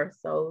 "Mom, you are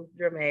so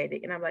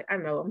dramatic," and I'm like, "I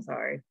know. I'm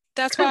sorry."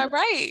 That's why I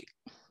write.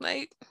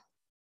 Like,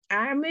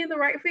 I'm in the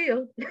right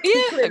field.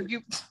 Yeah.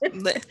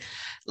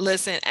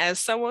 Listen, as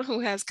someone who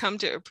has come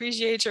to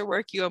appreciate your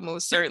work, you are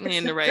most certainly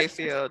in the right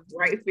field.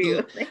 Right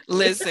field.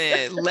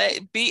 Listen,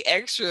 be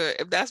extra.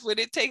 If that's what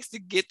it takes to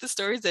get the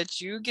stories that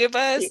you give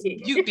us,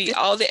 you be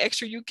all the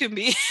extra you can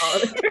be.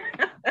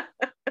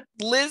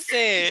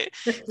 Listen,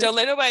 don't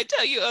let nobody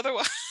tell you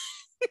otherwise.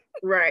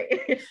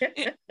 Right.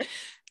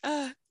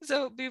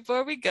 So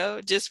before we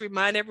go, just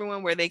remind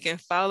everyone where they can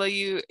follow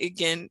you.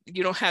 Again,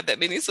 you don't have that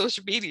many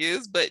social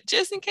medias, but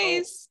just in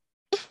case.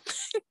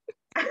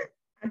 I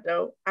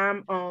don't.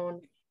 I'm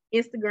on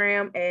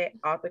Instagram at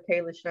author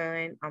Kayla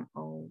Shun. I'm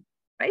on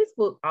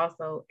Facebook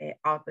also at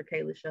author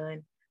Kayla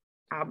Shun.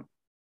 I'm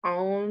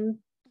on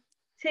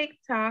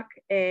TikTok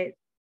at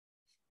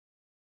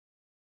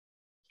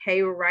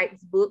K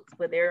Writes Books,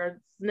 but there's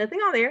nothing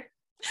on there.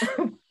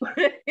 I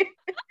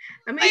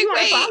mean, if you want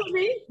to follow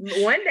me,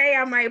 one day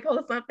I might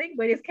post something,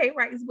 but it's K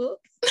Writes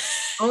Books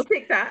on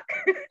TikTok.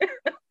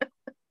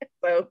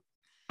 So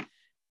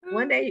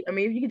one day, I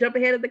mean, if you can jump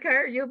ahead of the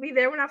curve, you'll be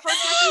there when I post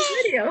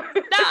my video.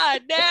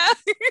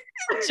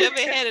 Jump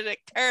ahead of the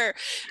curve.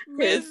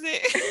 Listen.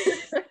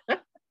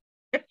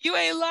 You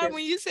ain't lying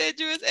when you said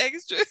you was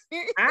extra.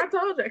 I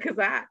told you, because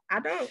I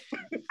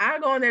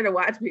go on there to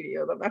watch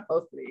videos. I'm not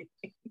posting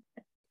anything.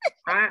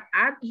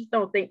 I just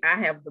don't think I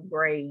have the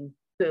brain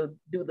to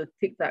do the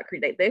TikTok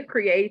create. Their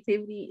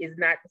creativity is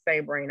not the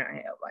same brain I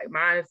have. Like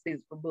mine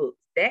is for books.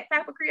 That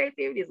type of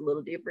creativity is a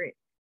little different.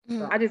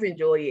 So I just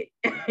enjoy it.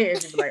 And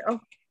just like, oh,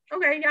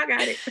 okay, y'all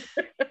got it.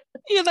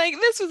 You're like,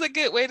 this was a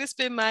good way to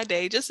spend my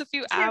day, just a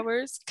few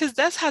hours. Because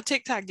that's how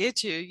TikTok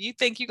gets you. You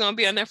think you're going to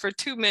be on there for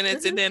 2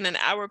 minutes and then an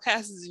hour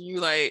passes and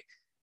you're like,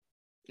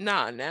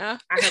 nah. I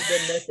have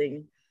done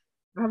nothing.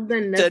 I've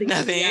done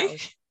nothing.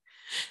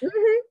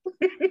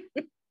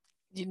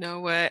 You know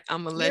what?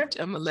 I'm gonna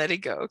let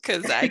it go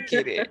because I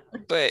get it.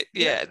 But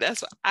yeah,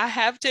 that's what I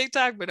have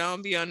TikTok, but I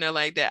don't be on there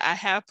like that. I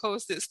have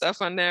posted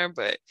stuff on there,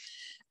 but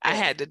I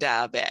had to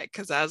dial back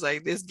because I was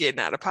like, this getting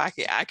out of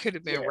pocket. I could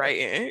have been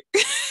writing.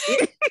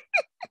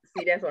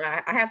 See, that's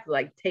why I have to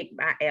like take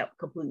my app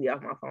completely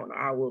off my phone, or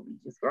I will be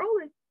just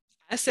scrolling.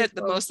 I set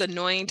the most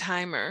annoying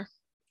timer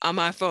on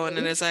my phone,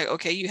 and it's like,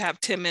 okay, you have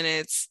 10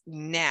 minutes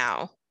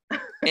now.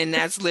 And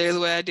that's literally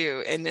what I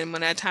do. And then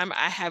when that timer,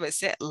 I have it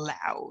set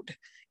loud.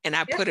 And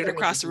I put it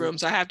across the room.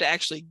 So I have to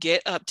actually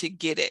get up to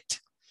get it.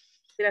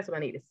 See, that's what I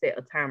need to set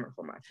a timer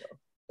for myself.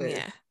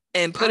 Yeah.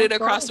 And put it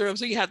across the room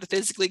so you have to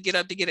physically get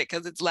up to get it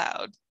because it's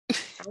loud. I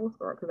will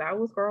scroll because I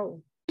will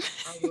scroll.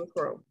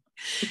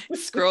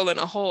 Scrolling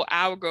a whole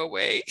hour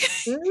away.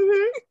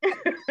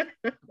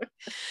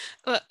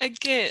 But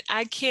again,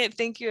 I can't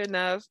thank you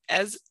enough.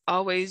 As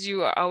always,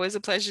 you are always a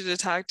pleasure to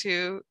talk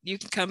to. You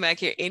can come back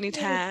here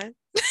anytime.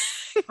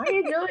 I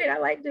enjoy it. I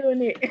like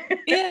doing it.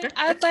 Yeah,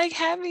 I like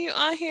having you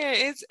on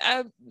here.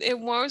 It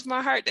warms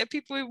my heart that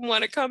people even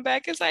want to come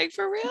back. It's like,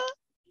 for real?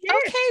 Yes.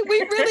 Okay, we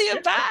really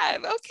a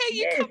vibe. Okay,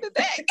 you're coming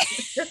back.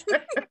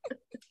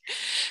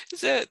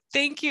 So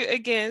thank you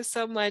again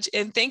so much.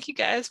 And thank you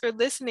guys for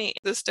listening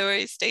to The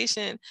Story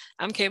Station.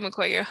 I'm Kay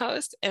McCoy, your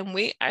host, and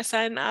we are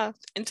signing off.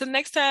 Until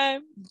next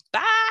time,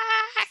 bye.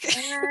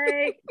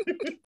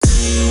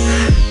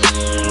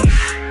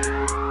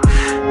 Bye.